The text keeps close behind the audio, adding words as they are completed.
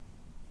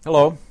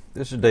Hello,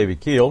 this is David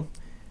Keel,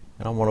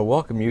 and I want to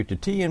welcome you to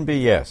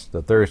TNBS,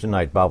 the Thursday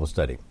Night Bible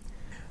Study.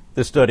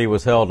 This study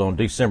was held on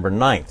December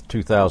 9th,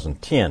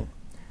 2010.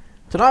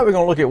 Tonight we're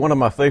going to look at one of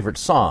my favorite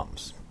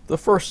Psalms, the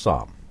first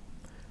Psalm.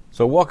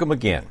 So welcome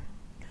again.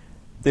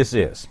 This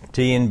is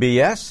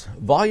TNBS,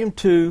 Volume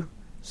 2,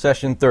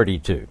 Session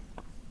 32.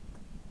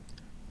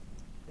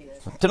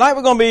 Tonight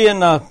we're going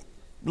to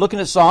be looking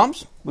at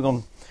Psalms. We're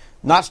going to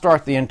not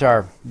start the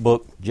entire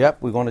book,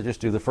 Jep. We're going to just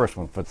do the first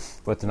one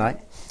for tonight.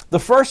 The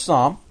first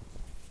Psalm,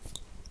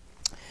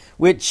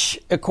 which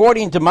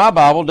according to my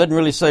Bible doesn't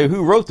really say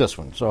who wrote this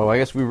one. So I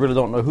guess we really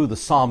don't know who the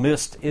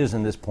psalmist is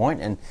in this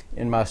point. And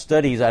in my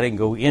studies, I didn't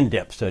go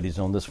in-depth studies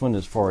on this one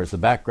as far as the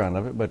background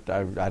of it, but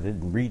I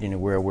didn't read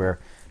anywhere where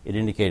it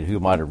indicated who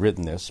might have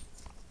written this.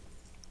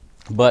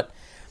 But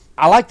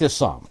I like this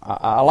psalm.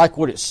 I like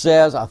what it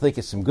says. I think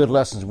it's some good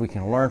lessons we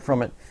can learn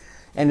from it.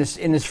 And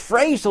it's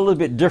phrased a little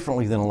bit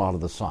differently than a lot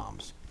of the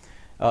Psalms.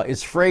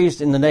 It's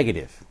phrased in the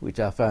negative, which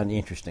I find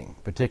interesting,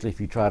 particularly if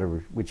you try to,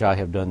 which I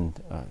have done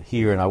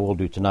here and I will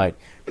do tonight,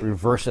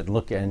 reverse it and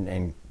look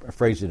and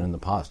phrase it in the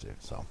positive.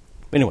 So,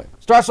 anyway,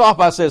 starts off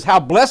by says, "How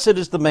blessed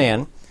is the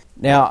man."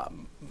 Now,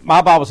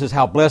 my Bible says,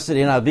 "How blessed."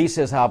 NIV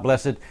says, "How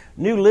blessed."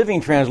 New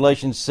Living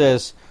Translation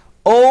says,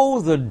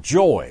 "Oh, the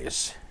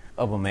joys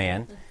of a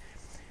man."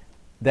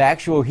 The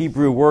actual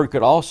Hebrew word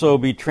could also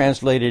be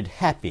translated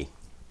happy.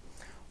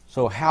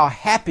 So how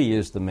happy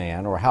is the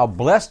man, or how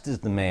blessed is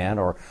the man,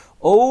 or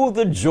oh,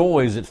 the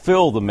joys that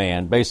fill the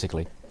man,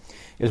 basically,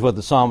 is what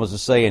the psalmist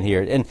is saying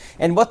here.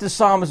 And what the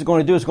psalmist is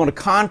going to do is going to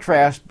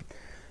contrast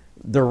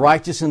the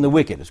righteous and the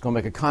wicked. It's going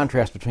to make a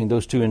contrast between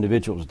those two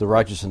individuals, the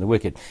righteous and the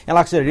wicked. And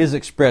like I said, it is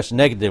expressed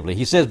negatively.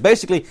 He says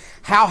basically,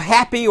 how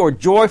happy or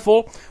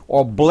joyful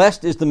or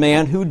blessed is the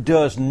man who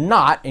does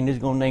not, and he's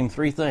going to name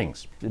three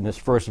things in this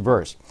first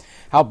verse.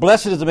 How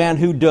blessed is the man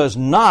who does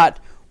not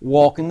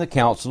walk in the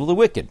counsel of the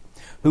wicked,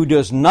 who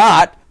does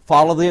not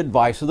follow the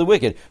advice of the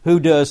wicked, who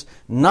does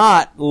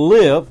not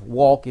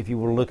walk, if you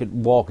will look at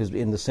walk as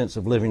in the sense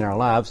of living our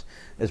lives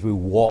as we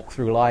walk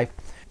through life.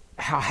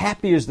 How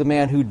happy is the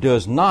man who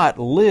does not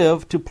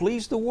live to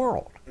please the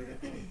world,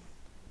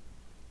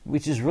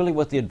 which is really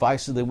what the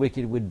advice of the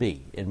wicked would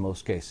be in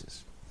most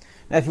cases.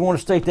 Now, if you want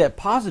to state that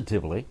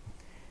positively,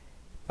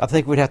 I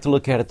think we'd have to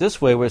look at it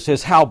this way, where it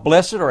says, how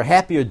blessed or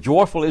happy or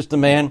joyful is the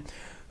man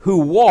who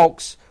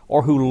walks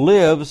or who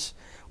lives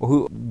or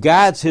who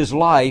guides his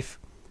life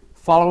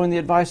following the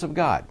advice of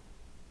God,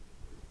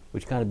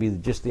 which kind of be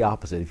just the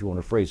opposite if you want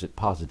to phrase it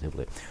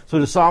positively. So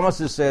the psalmist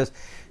says,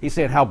 he's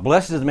saying, how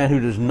blessed is the man who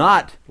does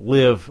not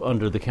live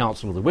under the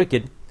counsel of the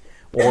wicked,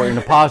 or in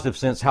a positive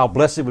sense, how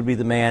blessed would be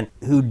the man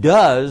who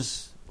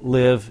does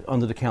live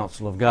under the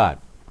counsel of God.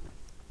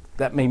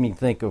 That made me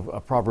think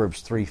of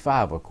Proverbs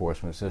 3:5, of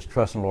course, when it says,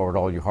 trust in the Lord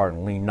with all your heart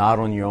and lean not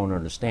on your own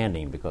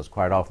understanding, because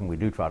quite often we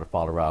do try to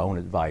follow our own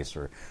advice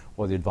or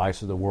the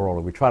advice of the world,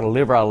 or we try to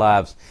live our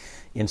lives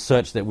in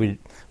such that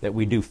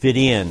we do fit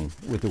in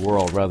with the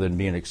world rather than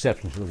be an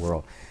exception to the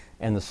world.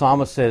 And the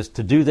psalmist says,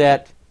 to do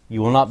that,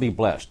 you will not be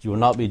blessed, you will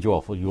not be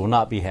joyful, you will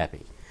not be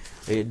happy.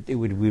 We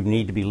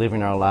need to be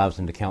living our lives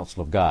in the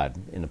counsel of God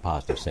in a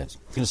positive sense.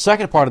 In the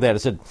second part of that, it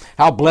said,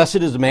 how blessed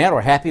is the man,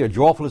 or happy or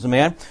joyful is the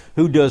man,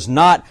 who does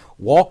not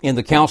walk in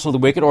the counsel of the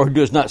wicked, or who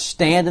does not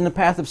stand in the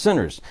path of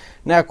sinners.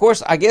 Now, of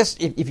course, I guess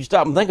if you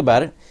stop and think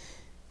about it,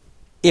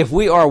 if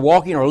we are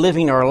walking or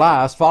living our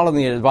lives following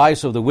the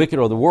advice of the wicked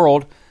or the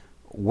world,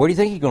 where do you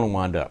think you're going to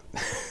wind up?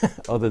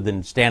 Other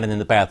than standing in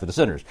the path of the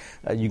sinners.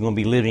 You're going to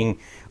be living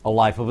a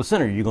life of a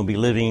sinner. You're going to be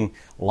living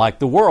like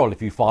the world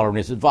if you follow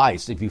his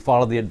advice. If you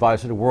follow the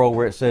advice of the world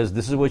where it says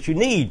this is what you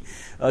need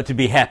to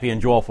be happy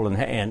and joyful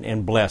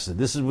and blessed.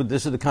 This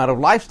is the kind of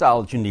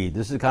lifestyle that you need.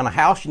 This is the kind of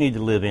house you need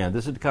to live in.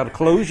 This is the kind of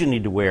clothes you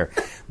need to wear.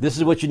 This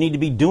is what you need to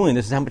be doing.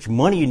 This is how much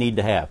money you need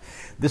to have.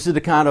 This is the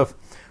kind of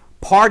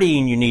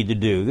partying you need to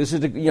do. This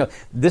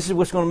is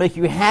what's going to make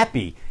you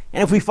happy.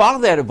 And if we follow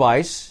that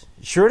advice,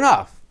 sure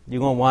enough, you're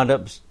going to wind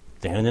up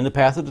standing in the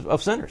path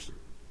of sinners.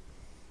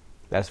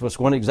 That's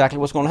exactly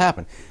what's going to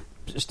happen.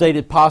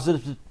 Stated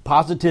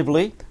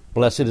positively,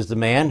 blessed is the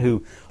man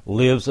who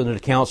lives under the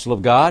counsel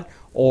of God,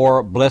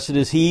 or blessed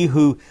is he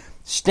who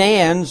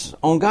stands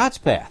on God's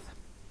path,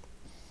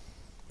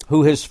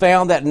 who has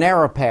found that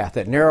narrow path,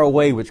 that narrow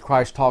way which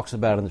Christ talks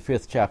about in the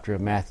 5th chapter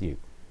of Matthew.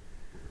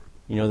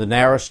 You know, the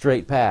narrow,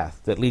 straight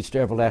path that leads to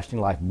everlasting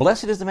life.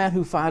 Blessed is the man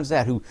who finds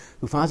that, who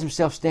finds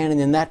himself standing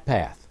in that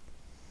path,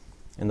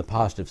 in the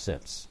positive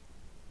sense,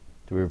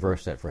 to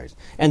reverse that phrase.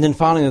 And then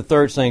finally, the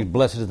third saying,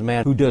 blessed is the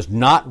man who does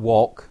not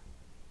walk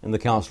in the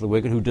counsel of the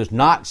wicked, who does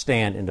not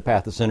stand in the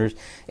path of sinners,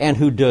 and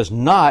who does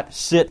not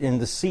sit in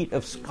the seat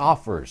of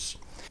scoffers,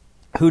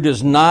 who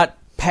does not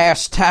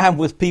pass time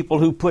with people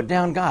who put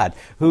down God,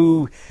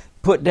 who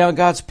put down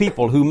God's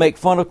people, who make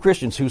fun of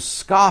Christians, who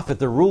scoff at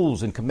the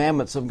rules and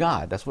commandments of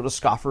God. That's what a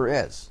scoffer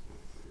is.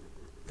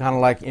 Kind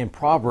of like in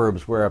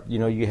Proverbs where,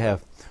 you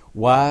have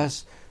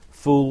wise,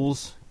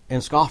 fools,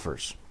 and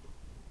scoffers.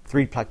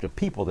 Three types of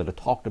people that are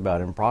talked about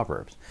in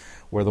Proverbs.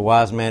 where the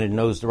wise man who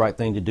knows the right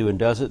thing to do and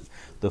does it.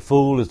 The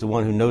fool is the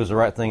one who knows the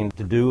right thing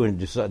to do and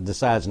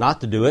decides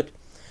not to do it.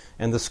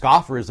 And the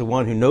scoffer is the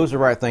one who knows the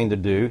right thing to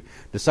do,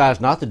 decides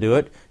not to do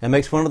it, and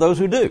makes fun of those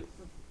who do.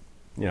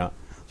 So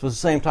it's the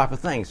same type of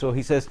thing. So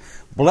he says,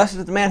 blessed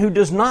is the man who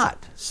does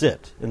not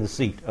sit in the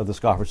seat of the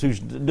scoffers, who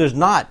does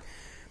not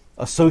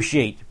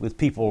associate with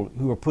people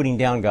who are putting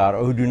down God,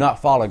 or who do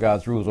not follow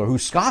God's rules, or who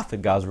scoff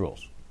at God's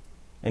rules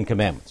and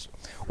commandments.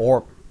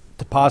 Or,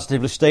 to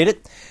positively state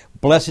it,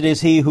 blessed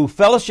is he who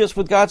fellowships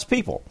with God's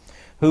people,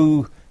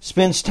 who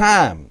spends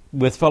time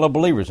with fellow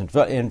believers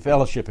in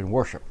fellowship and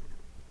worship,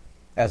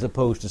 as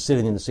opposed to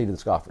sitting in the seat of the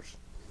scoffers,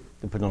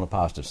 to put it on the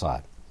positive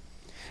side.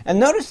 And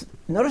notice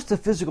the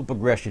physical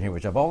progression here,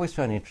 which I've always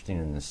found interesting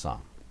in this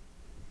psalm.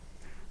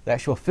 The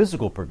actual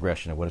physical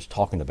progression of what it's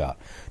talking about.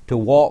 To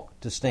walk,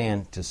 to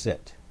stand, to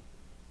sit.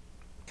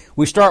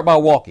 We start by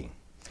walking,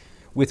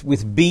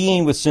 with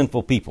being with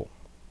sinful people,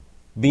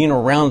 being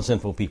around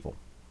sinful people,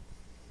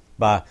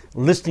 by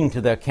listening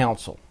to their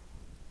counsel,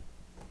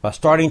 by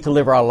starting to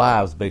live our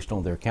lives based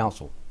on their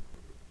counsel.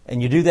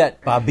 And you do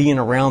that by being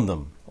around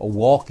them, or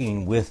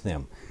walking with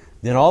them.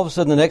 Then all of a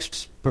sudden the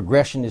next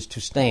progression is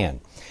to stand.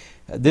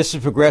 This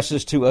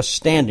progresses to us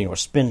standing or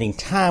spending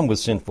time with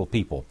sinful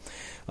people,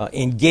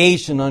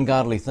 engaged in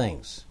ungodly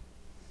things.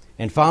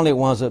 And finally it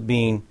winds up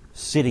being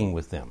sitting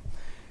with them.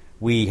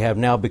 We have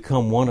now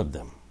become one of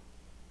them.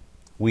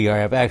 We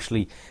have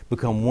actually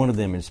become one of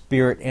them in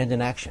spirit and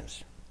in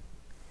actions.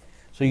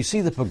 So you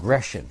see the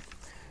progression.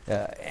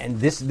 And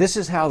this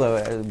is how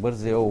what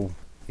is the old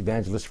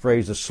evangelist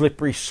phrase, the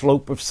slippery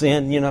slope of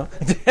sin,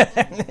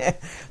 to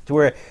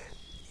where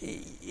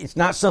it's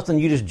not something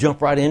you just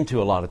jump right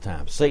into a lot of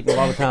times. Satan a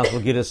lot of times will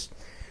get us,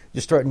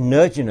 just start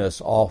nudging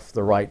us off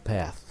the right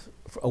path,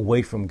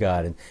 away from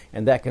God.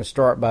 And that can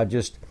start by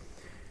just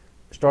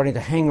starting to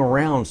hang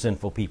around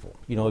sinful people,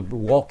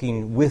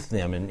 walking with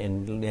them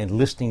and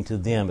listening to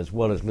them as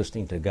well as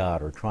listening to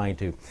God, or trying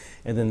to.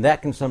 And then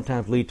that can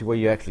sometimes lead to where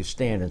you actually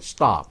stand and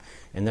stop.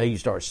 And now you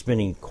start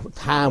spending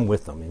time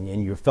with them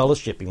and you're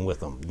fellowshipping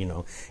with them,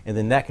 And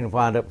then that can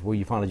wind up where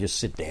you finally just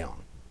sit down.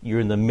 You're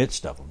in the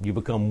midst of them. You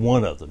become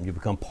one of them. You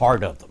become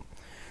part of them.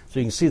 So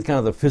you can see kind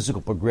of the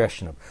physical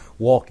progression of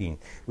walking,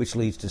 which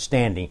leads to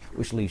standing,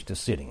 which leads to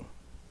sitting.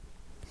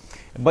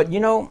 But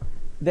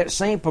that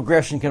same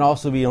progression can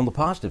also be on the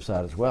positive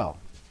side as well.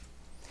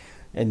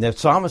 And the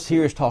psalmist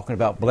here is talking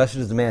about, blessed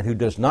is the man who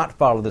does not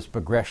follow this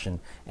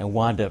progression and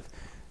wind up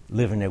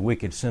living a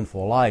wicked,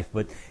 sinful life.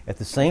 But at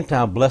the same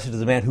time, blessed is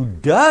the man who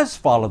does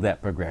follow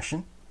that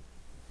progression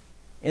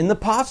in the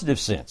positive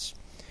sense.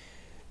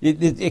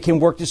 It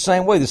can work the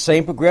same way. The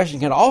same progression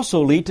can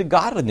also lead to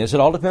godliness. It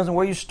all depends on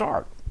where you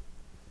start.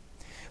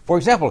 For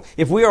example,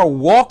 if we are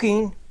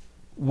walking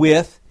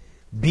with,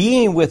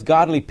 being with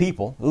godly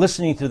people,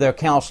 listening to their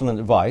counsel and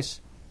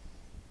advice,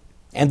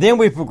 and then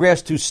we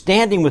progress to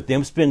standing with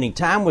them, spending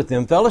time with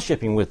them,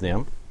 fellowshipping with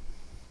them,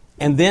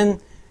 and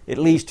then it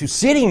leads to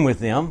sitting with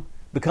them,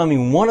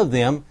 becoming one of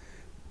them,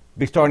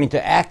 be starting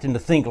to act and to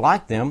think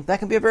like them, that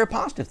can be a very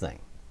positive thing.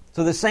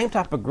 So the same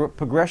type of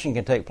progression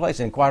can take place,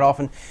 and quite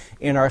often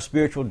in our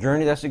spiritual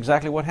journey, that's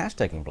exactly what has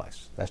taken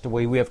place. That's the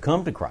way we have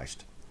come to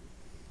Christ,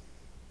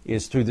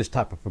 is through this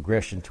type of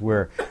progression to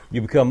where you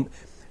become,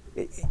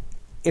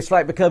 it's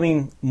like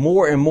becoming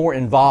more and more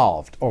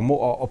involved,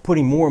 or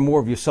putting more and more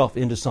of yourself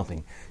into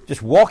something.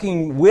 Just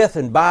walking with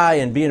and by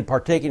and being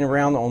partaking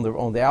around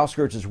on the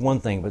outskirts is one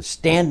thing, but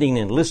standing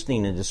and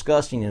listening and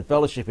discussing and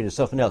fellowshipping is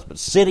something else. But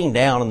sitting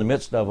down in the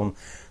midst of them,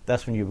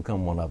 that's when you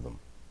become one of them.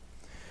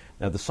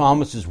 Now, the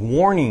psalmist is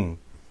warning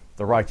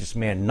the righteous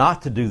man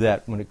not to do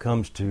that when it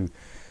comes to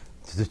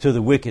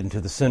the wicked and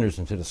to the sinners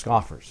and to the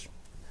scoffers.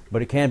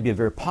 But it can be a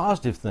very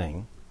positive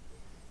thing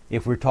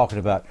if we're talking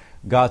about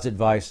God's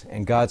advice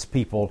and God's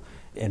people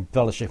and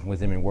fellowship with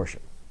them in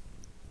worship,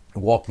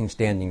 walking,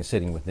 standing, and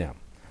sitting with them.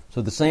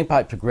 So the same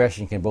type of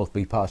progression can both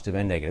be positive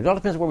and negative. It all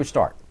depends on where we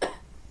start.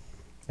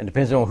 And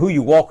depends on who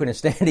you're walking and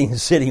standing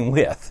and sitting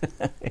with,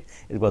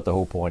 is what the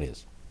whole point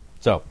is.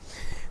 So,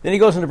 then he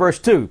goes into verse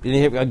 2.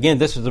 And again,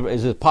 this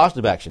is a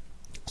positive action.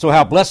 So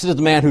how blessed is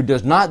the man who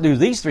does not do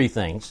these three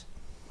things,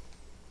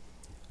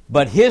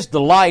 but his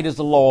delight is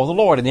the law of the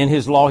Lord, and in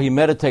his law he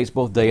meditates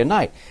both day and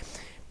night.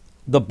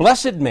 The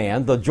blessed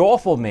man, the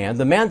joyful man,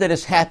 the man that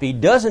is happy,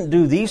 doesn't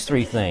do these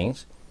three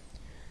things,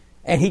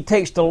 and he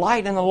takes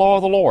delight in the law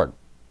of the Lord.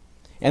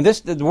 And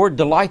the word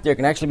delight there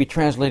can actually be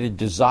translated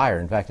desire.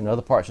 In fact, in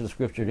other parts of the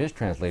Scripture it is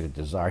translated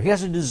desire. He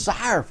has a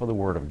desire for the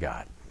Word of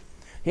God.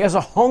 He has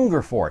a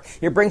hunger for it.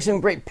 It brings him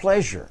great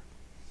pleasure.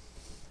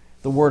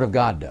 The Word of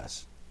God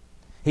does.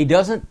 He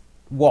doesn't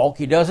walk,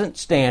 he doesn't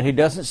stand, he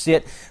doesn't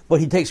sit, but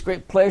he takes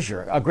great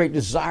pleasure, a great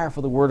desire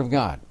for the Word of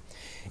God.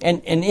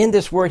 And in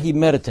this Word he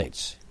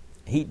meditates.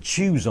 He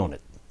chews on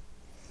it.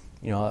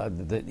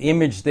 The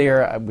image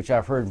there, which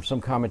I've heard from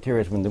some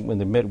commentaries when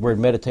the word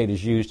meditate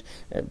is used,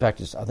 in fact,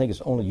 I think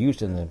it's only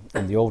used in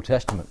the Old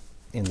Testament,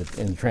 in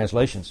the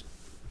translations,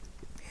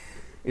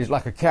 is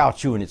like a cow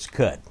chewing its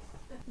cud.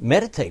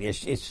 Meditate.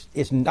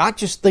 It's not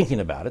just thinking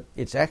about it.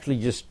 It's actually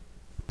just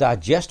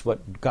digest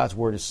what God's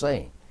Word is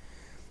saying.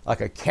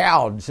 Like a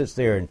cow sits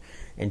there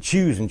and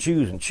chews and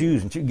chews and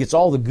chews and chews, gets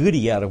all the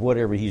goodie out of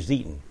whatever he's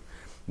eating.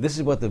 This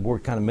is what the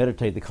word kind of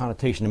meditate, the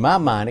connotation in my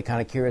mind, it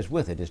kind of carries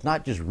with it. It's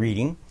not just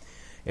reading.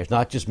 It's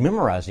not just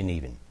memorizing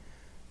even.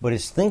 But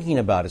it's thinking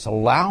about it. It's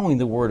allowing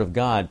the Word of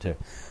God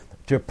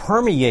to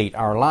permeate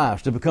our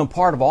lives, to become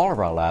part of all of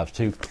our lives.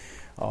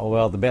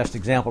 The best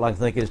example I can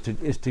think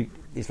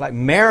it's like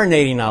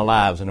marinating our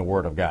lives in the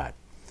Word of God.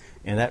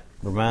 And that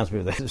reminds me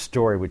of that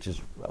story, which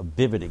is a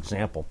vivid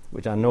example,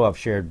 which I know I've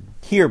shared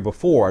here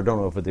before. I don't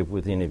know if it's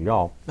with any of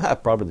y'all.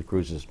 Probably the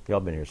cruises. Y'all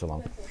been here so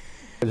long.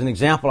 There's an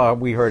example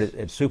we heard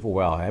at Super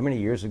Wow. How many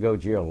years ago,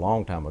 Gee? A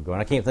long time ago.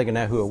 And I can't think of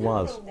now who it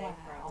was.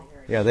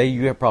 Yeah,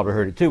 you have probably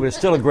heard it too, but it's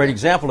still a great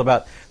example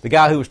about the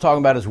guy who was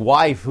talking about his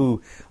wife,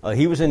 who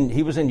he was in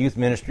youth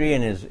ministry,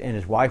 and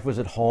his wife was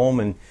at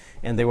home,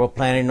 and they were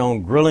planning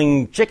on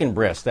grilling chicken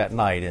breast that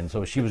night, and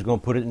so she was going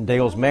to put it in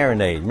Dale's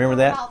marinade. Remember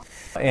that?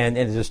 And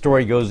as the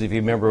story goes, if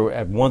you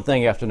remember, one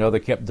thing after another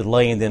kept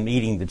delaying them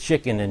eating the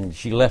chicken, and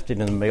she left it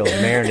in the middle of the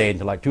marinade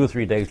until like 2 or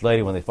 3 days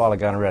later when they finally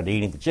got around to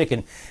eating the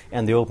chicken,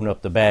 and they opened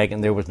up the bag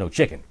and there was no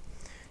chicken.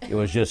 It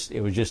was just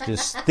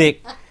this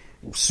thick,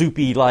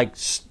 soupy like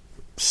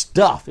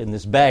stuff in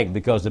this bag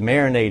because the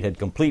marinade had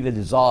completely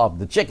dissolved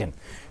the chicken,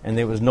 and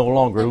there was no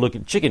longer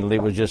looking chicken.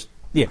 It was just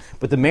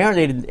but the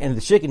marinade and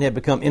the chicken had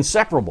become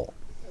inseparable.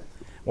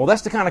 Well,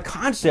 that's the kind of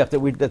concept that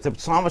the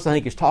psalmist, I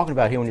think, is talking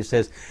about here when he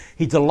says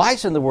he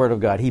delights in the Word of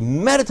God. He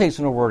meditates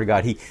on the Word of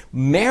God. He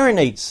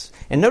marinates.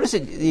 And notice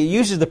it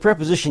uses the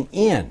preposition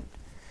in.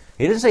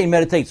 He doesn't say he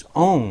meditates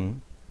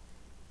on.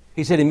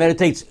 He said he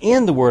meditates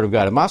in the Word of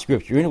God, in my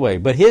scripture anyway.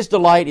 But his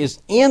delight is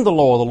in the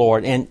law of the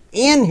Lord, and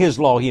in his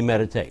law he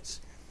meditates.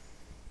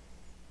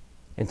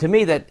 And to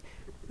me, that's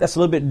a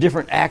little bit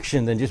different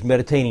action than just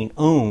meditating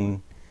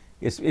on.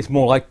 It's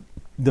more like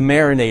the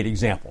marinade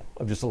example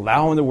of just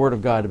allowing the Word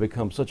of God to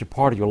become such a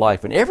part of your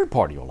life and every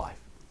part of your life,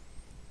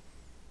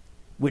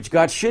 which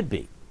God should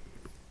be.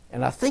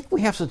 And I think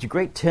we have such a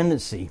great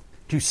tendency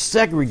to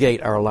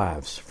segregate our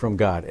lives from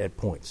God at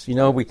points. You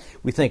know, we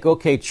think,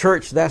 okay,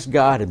 church, that's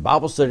God, and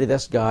Bible study,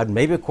 that's God, and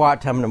maybe a quiet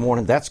time in the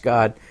morning, that's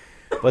God.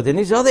 But then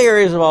these other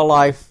areas of our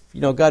life,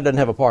 God doesn't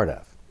have a part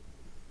of.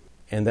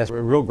 And that's a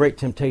real great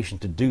temptation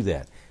to do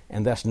that.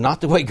 And that's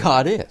not the way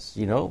God is.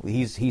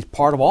 He's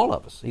part of all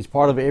of us. He's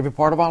part of every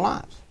part of our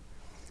lives.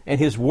 And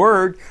His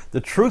Word, the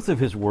truth of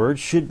His Word,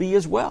 should be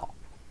as well.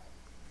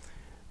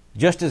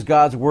 Just as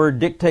God's Word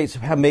dictates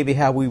how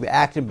we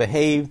act and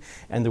behave,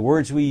 and the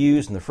words we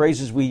use and the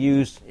phrases we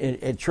use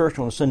at church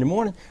on a Sunday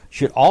morning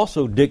should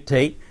also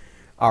dictate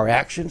our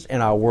actions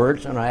and our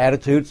words and our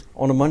attitudes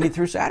on a Monday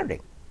through Saturday.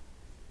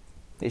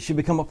 It should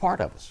become a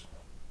part of us.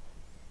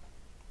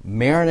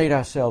 Marinate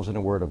ourselves in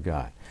the Word of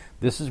God.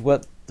 This is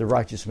what the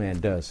righteous man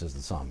does, says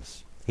the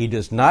psalmist. He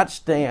does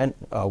not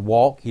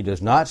walk, he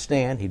does not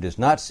stand, he does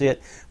not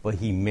sit, but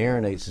he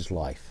marinates his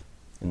life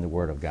in the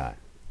Word of God.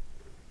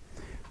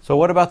 So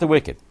what about the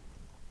wicked?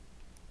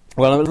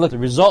 Well, look at the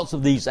results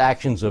of these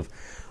actions of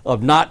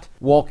not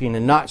walking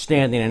and not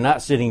standing and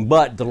not sitting,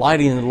 but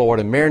delighting in the Lord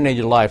and marinating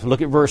your life.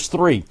 Look at verse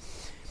 3.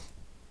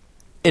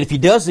 And if he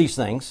does these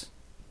things,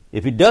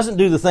 if he doesn't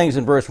do the things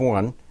in verse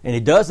 1, and he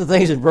does the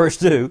things in verse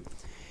 2,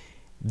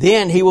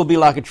 then he will be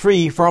like a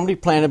tree firmly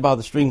planted by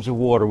the streams of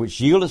water, which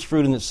yield its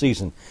fruit in its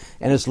season,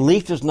 and its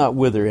leaf does not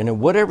wither, and in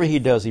whatever he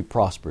does, he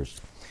prospers.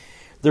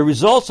 The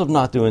results of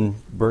not doing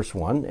verse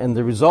 1 and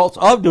the results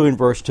of doing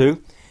verse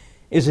 2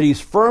 is that he's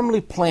firmly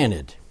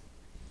planted.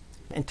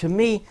 And to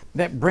me,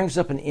 that brings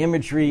up an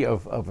imagery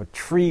of a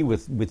tree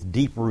with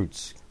deep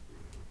roots.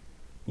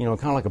 Kind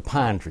of like a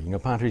pine tree.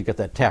 Pine trees got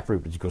that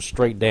taproot that just goes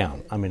straight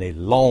down. I mean, a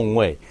long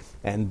way.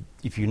 And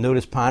if you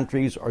notice, pine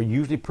trees are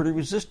usually pretty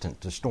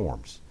resistant to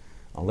storms,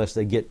 unless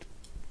they get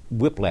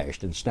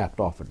whiplashed and snapped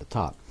off at the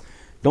top.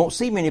 Don't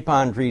see many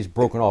pine trees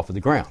broken off of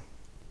the ground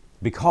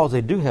because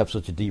they do have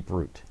such a deep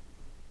root.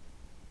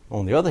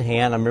 On the other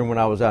hand, I remember when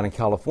I was out in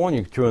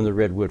California touring the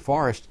redwood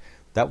forest,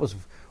 that was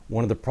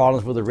one of the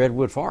problems with the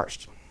redwood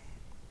forest.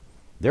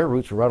 Their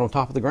roots were right on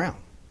top of the ground.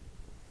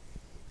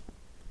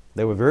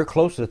 They were very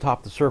close to the top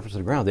of the surface of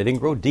the ground. They didn't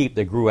grow deep,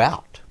 they grew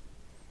out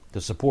to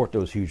support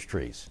those huge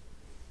trees.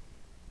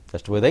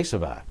 That's the way they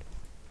survived.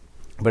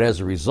 But as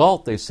a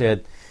result, they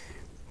said,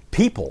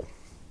 people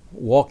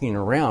walking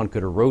around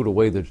could erode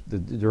away the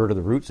dirt of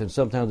the roots, and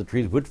sometimes the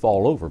trees would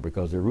fall over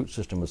because their root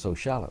system was so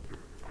shallow.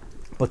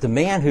 But the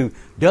man who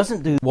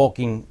doesn't do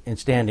walking and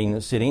standing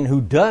and sitting,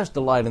 who does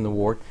delight in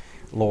the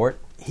Lord,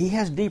 he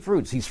has deep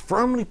roots. He's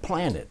firmly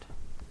planted.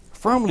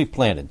 Firmly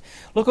planted.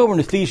 Look over in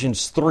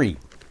Ephesians 3.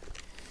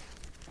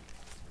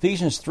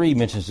 Ephesians 3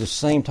 mentions this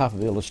same type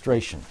of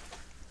illustration.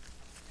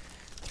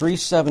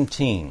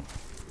 3:17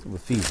 of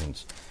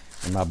Ephesians.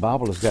 And my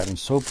Bible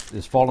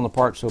it's fallen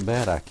apart so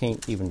bad I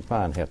can't even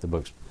find half the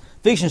books.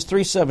 Ephesians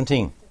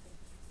 3:17.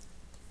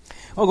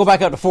 I'll go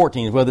back up to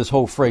 14 is where this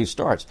whole phrase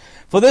starts.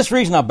 For this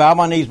reason I bow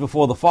my knees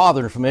before the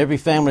Father, and from every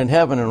family in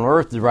heaven and on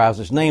earth derives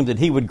his name, that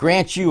he would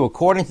grant you,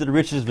 according to the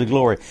riches of his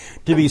glory,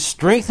 to be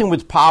strengthened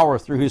with power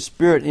through his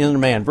Spirit in the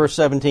man. Verse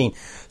 17,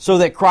 so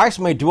that Christ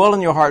may dwell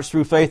in your hearts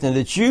through faith, and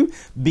that you,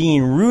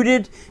 being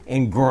rooted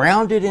and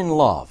grounded in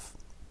love,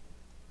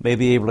 may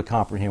be able to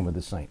comprehend with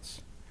the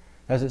saints.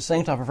 That's the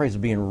same type of phrase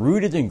of being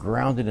rooted and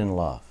grounded in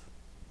love.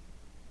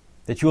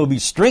 That you will be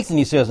strengthened,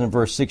 he says in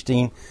verse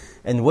 16,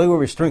 and the way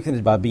we're strengthened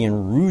is by being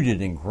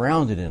rooted and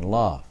grounded in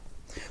love.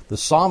 The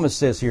psalmist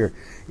says here,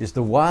 is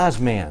the wise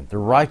man, the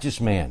righteous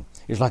man,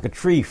 is like a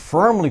tree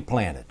firmly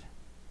planted.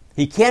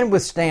 He can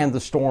withstand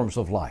the storms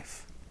of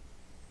life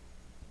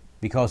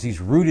because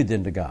he's rooted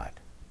into God.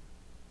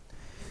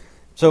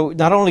 So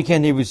not only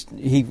can he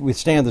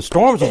withstand the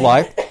storms of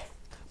life,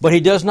 but he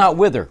does not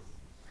wither.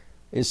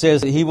 It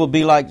says that he will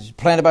be like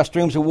planted by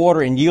streams of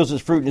water and yields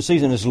its fruit in the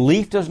season. His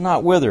leaf does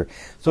not wither.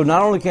 So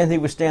not only can he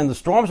withstand the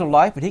storms of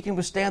life, but he can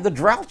withstand the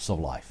droughts of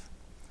life.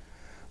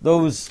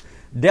 Those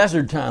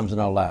desert times in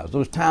our lives,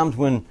 those times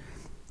when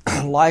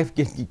life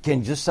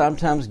can just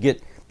sometimes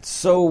get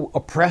so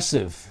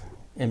oppressive,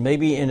 and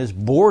maybe in its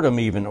boredom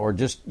even, or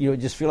just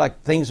feel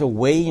like things are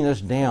weighing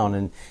us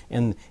down,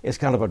 and it's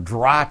kind of a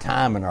dry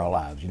time in our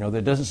lives.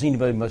 There doesn't seem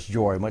to be much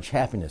joy, much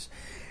happiness.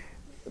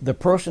 The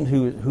person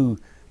who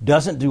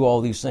doesn't do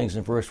all these things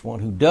in verse 1,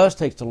 who does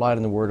take delight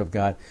in the Word of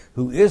God,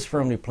 who is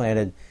firmly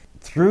planted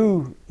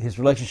through his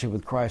relationship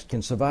with Christ,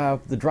 can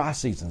survive the dry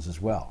seasons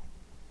as well.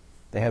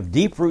 They have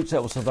deep roots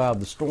that will survive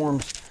the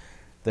storms.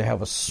 They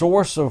have a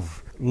source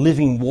of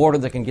living water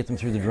that can get them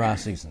through the dry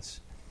seasons.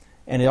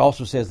 And it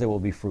also says they will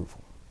be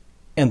fruitful.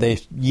 And they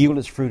yield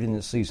its fruit in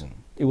this season.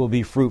 It will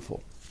be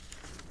fruitful.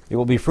 It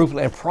will be fruitful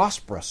and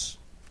prosperous.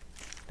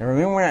 Now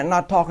remember, we're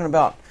not talking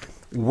about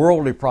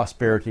worldly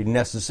prosperity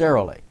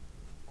necessarily.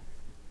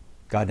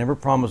 God never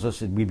promised us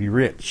that we'd be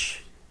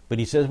rich, but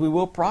he says we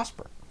will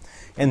prosper.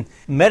 And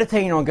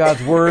meditating on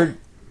God's Word,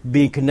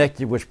 being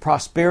connected with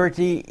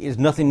prosperity, is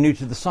nothing new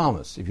to the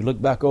psalmist. If you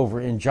look back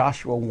over in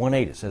Joshua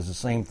 1:8, it says the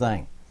same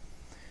thing.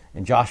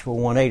 In Joshua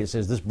 1:8, it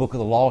says, this book of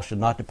the law shall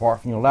not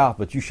depart from your mouth,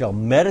 but you shall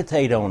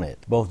meditate on it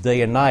both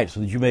day and night, so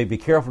that you may be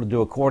careful to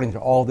do according to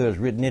all that is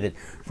written in it.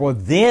 For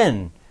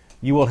then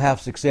you will have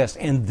success,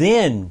 and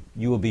then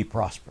you will be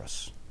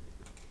prosperous.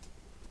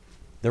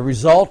 The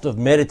result of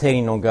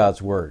meditating on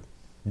God's Word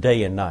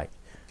day and night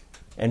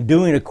and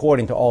doing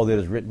according to all that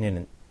is written in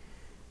it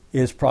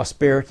is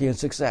prosperity and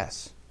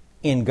success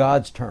in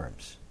God's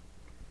terms.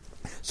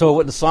 So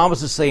what the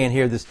psalmist is saying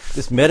here,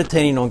 this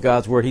meditating on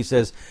God's Word, he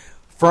says,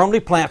 firmly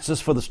plants us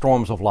for the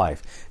storms of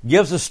life,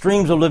 gives us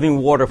streams of living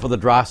water for the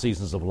dry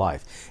seasons of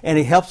life, and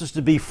it helps us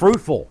to be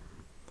fruitful,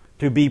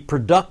 to be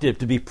productive,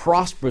 to be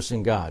prosperous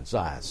in God's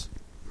eyes.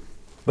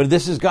 But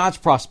this is God's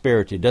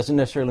prosperity. It doesn't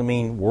necessarily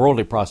mean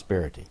worldly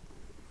prosperity.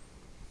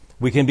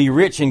 We can be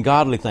rich in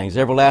godly things,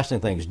 everlasting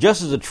things.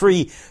 Just as a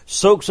tree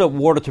soaks up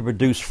water to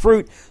produce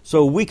fruit,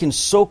 so we can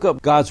soak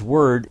up God's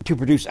Word to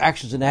produce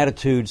actions and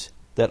attitudes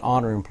that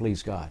honor and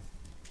please God.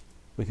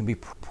 We can be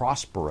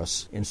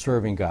prosperous in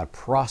serving God,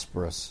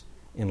 prosperous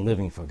in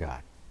living for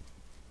God.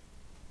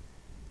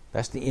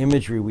 That's the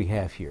imagery we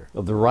have here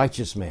of the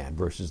righteous man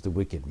versus the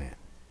wicked man.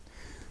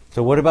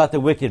 So what about the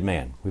wicked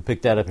man? We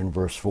picked that up in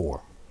verse 4.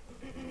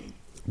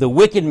 The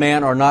wicked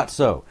man are not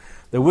so.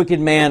 The wicked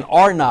man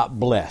are not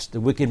blessed.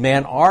 The wicked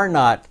man are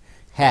not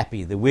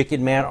happy. The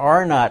wicked man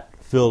are not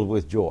filled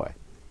with joy.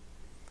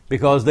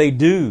 Because they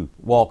do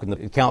walk in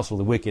the counsel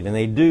of the wicked, and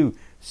they do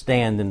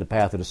stand in the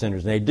path of the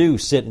sinners, and they do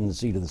sit in the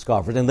seat of the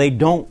scoffers, and they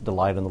don't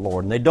delight in the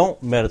Lord, and they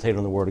don't meditate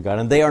on the Word of God,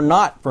 and they are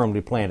not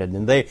firmly planted,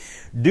 and they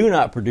do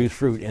not produce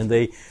fruit, and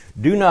they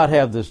do not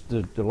have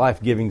the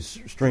life-giving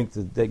strength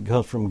that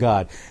comes from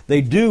God.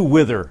 They do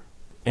wither.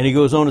 And he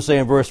goes on to say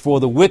in verse 4,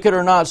 the wicked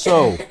are not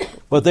so,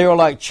 but they are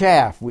like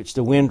chaff which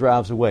the wind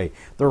drives away.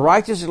 The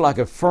righteous is like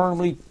a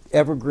firmly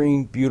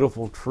evergreen,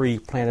 beautiful tree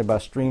planted by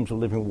streams of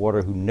living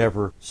water, who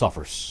never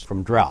suffers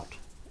from drought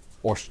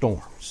or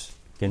storms,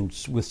 can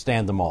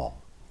withstand them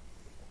all.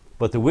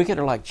 But the wicked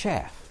are like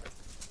chaff.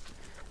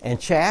 And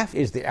chaff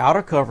is the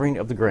outer covering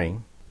of the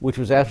grain, which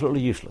was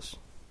absolutely useless.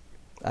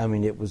 I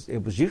mean, it was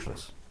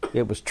useless.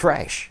 It was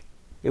trash.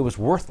 It was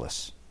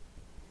worthless.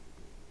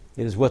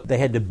 It is what they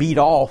had to beat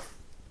off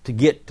to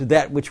get to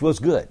that which was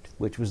good,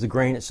 which was the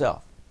grain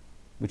itself,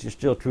 which is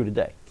still true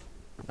today.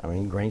 I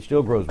mean, grain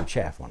still grows with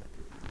chaff on it.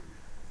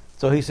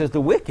 So he says the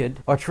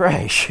wicked are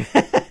trash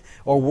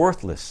or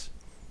worthless.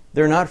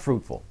 They're not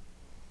fruitful.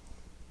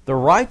 The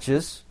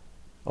righteous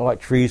are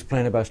like trees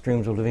planted by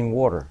streams of living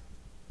water,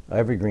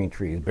 evergreen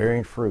trees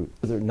bearing fruit.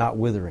 They're not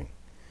withering.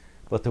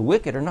 But the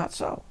wicked are not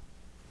so.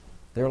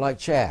 They're like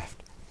chaff.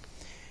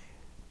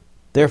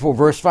 Therefore,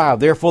 verse 5,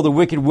 therefore the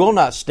wicked will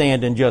not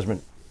stand in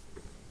judgment,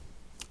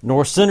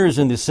 nor sinners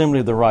in the assembly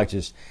of the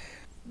righteous.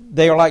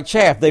 They are like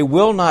chaff. They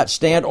will not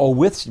stand or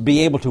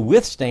be able to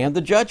withstand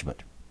the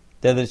judgment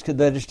that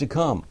is to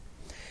come.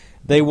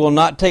 They will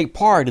not take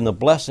part in the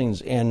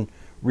blessings and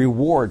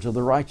rewards of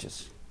the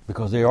righteous,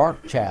 because they are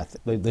chaff.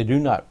 They do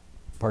not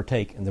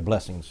partake in the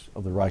blessings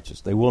of the righteous.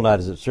 They will not,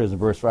 as it says in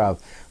verse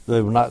 5,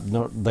 they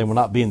will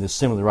not be in the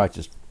sin of the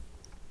righteous.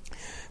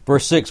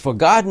 Verse 6, for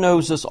God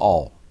knows us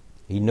all.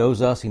 He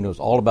knows us. He knows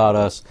all about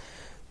us.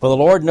 For the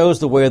Lord knows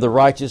the way of the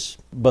righteous,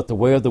 but the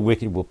way of the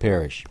wicked will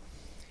perish.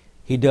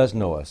 He does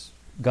know us.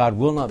 God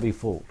will not be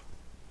fooled.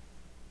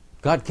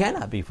 God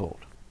cannot be fooled,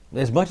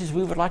 as much as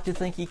we would like to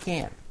think He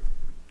can.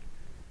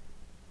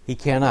 He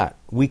cannot.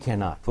 We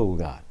cannot fool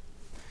God.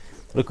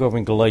 Look over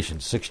in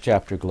Galatians, 6th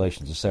chapter of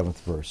Galatians, the 7th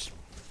verse.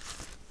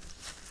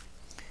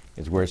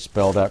 Is where it's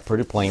spelled out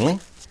pretty plainly.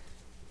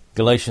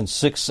 Galatians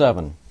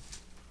 6:7.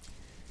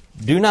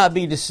 Do not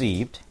be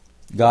deceived.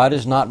 God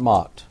is not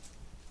mocked.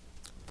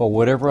 For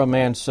whatever a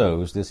man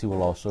sows, this he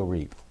will also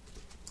reap.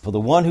 For the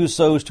one who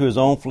sows to his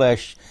own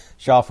flesh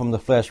shall from the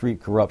flesh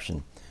reap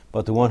corruption,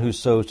 but the one who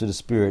sows to the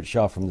Spirit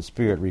shall from the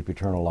Spirit reap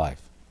eternal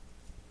life.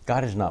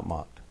 God is not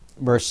mocked.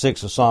 Verse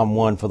 6 of Psalm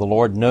 1, for the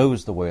Lord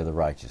knows the way of the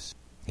righteous.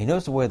 He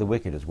knows the way of the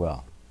wicked as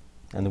well.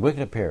 And the wicked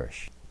will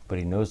perish, but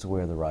He knows the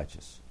way of the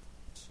righteous.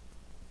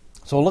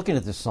 So looking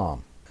at this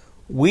psalm,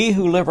 we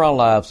who live our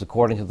lives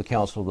according to the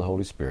counsel of the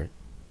Holy Spirit,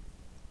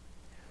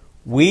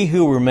 we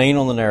who remain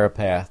on the narrow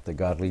path that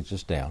God leads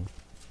us down,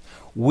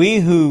 we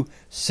who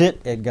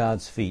sit at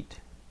God's feet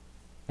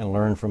and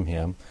learn from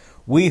Him,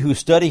 we who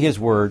study His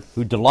Word,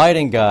 who delight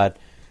in God,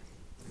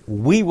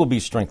 we will be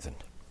strengthened.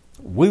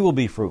 We will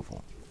be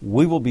fruitful.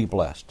 We will be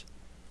blessed.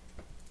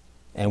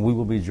 And we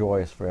will be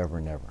joyous forever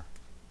and ever.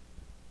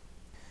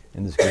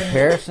 In this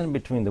comparison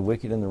between the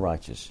wicked and the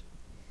righteous,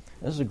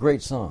 this is a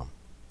great psalm.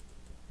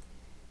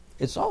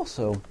 It's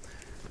also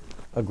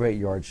a great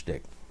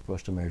yardstick for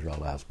us to measure our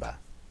lives by.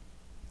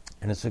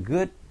 And it's a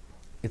good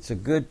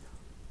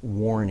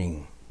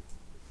warning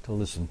to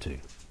listen to.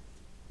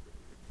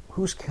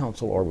 Whose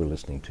counsel are we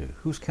listening to?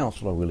 Whose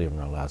counsel are we living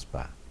our lives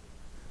by?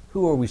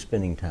 Who are we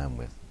spending time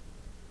with?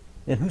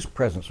 In whose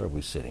presence are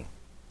we sitting?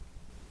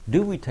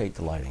 Do we take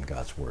delight in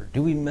God's Word?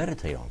 Do we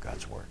meditate on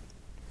God's Word?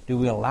 Do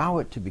we allow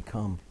it to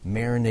become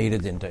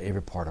marinated into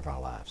every part of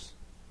our lives?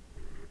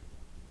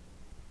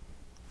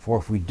 For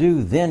if we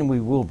do, then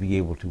we will be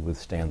able to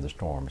withstand the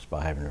storms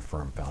by having a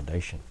firm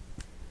foundation.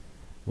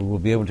 We will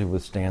be able to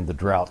withstand the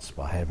droughts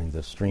by having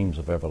the streams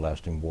of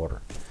everlasting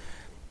water.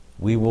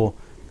 We will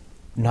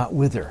not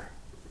wither.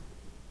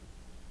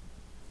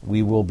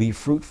 We will be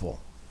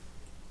fruitful,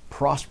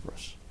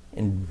 prosperous,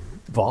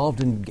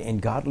 involved in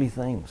godly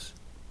things.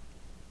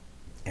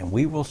 And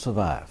we will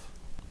survive,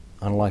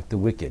 unlike the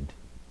wicked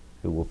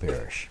who will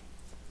perish.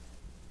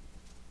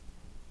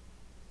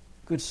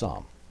 Good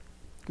psalm.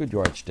 Good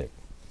yardstick.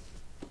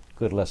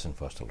 Good lesson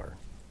for us to learn.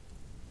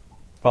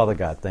 Father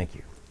God, thank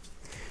you.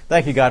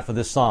 Thank you, God, for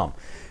this psalm.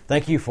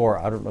 Thank you for,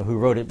 I don't know who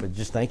wrote it, but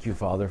just thank you,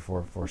 Father,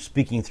 for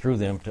speaking through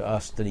them to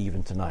us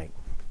even tonight.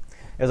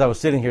 As I was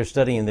sitting here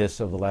studying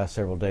this over the last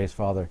several days,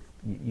 Father,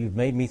 you've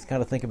made me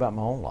kind of think about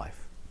my own life.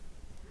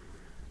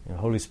 You know,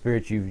 Holy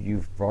Spirit,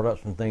 you've brought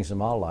up some things in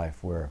my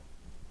life where,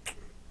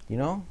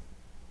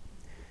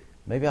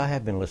 maybe I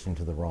have been listening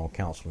to the wrong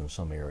counsel in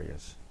some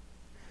areas.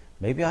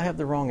 Maybe I have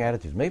the wrong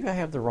attitudes. Maybe I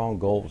have the wrong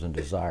goals and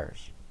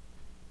desires.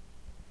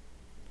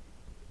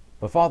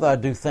 But Father, I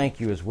do thank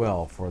you as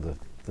well for the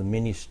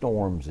many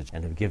storms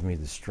and have given me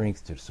the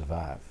strength to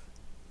survive.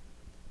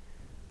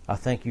 I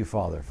thank you,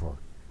 Father, for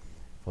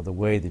the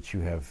way that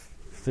you have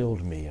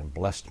filled me and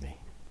blessed me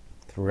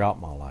throughout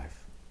my life.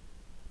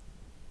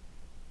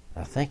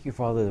 I thank you,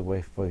 Father, the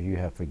way you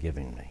have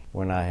forgiven me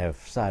when I have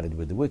sided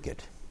with the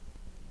wicked.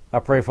 I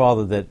pray,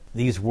 Father, that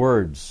these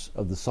words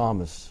of the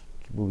psalmist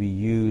will be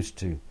used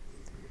to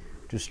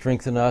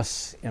strengthen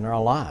us in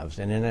our lives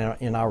and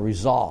in our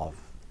resolve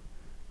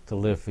to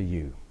live for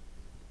you.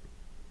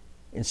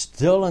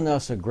 Instill in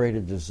us a greater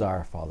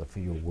desire, Father, for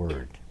your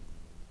word,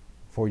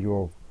 for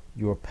your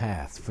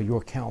path, for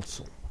your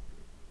counsel.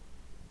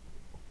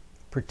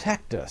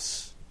 Protect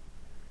us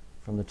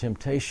from the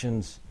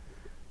temptations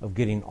of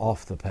getting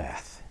off the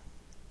path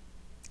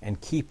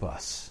and keep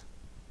us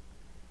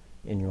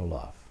in your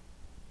love.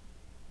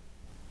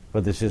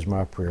 But this is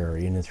my prayer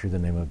in and through the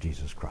name of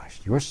Jesus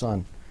Christ, your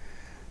Son,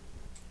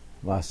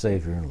 my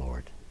Savior and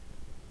Lord,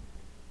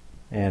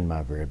 and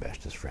my very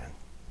bestest friend.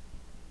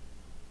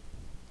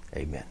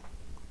 Amen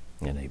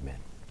and amen.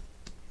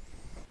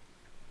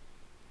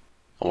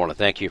 I want to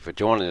thank you for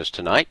joining us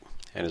tonight.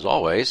 And as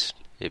always,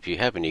 if you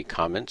have any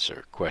comments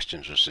or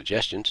questions or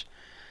suggestions,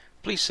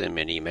 please send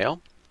me an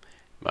email.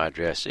 My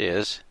address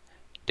is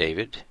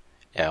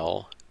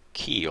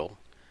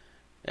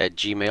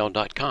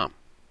davidlkeel@gmail.com.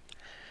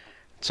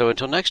 So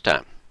until next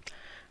time,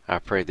 I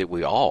pray that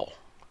we all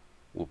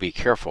will be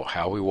careful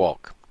how we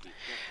walk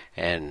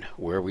and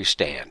where we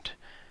stand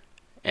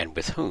and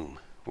with whom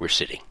we're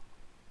sitting.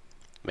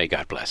 May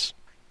God bless.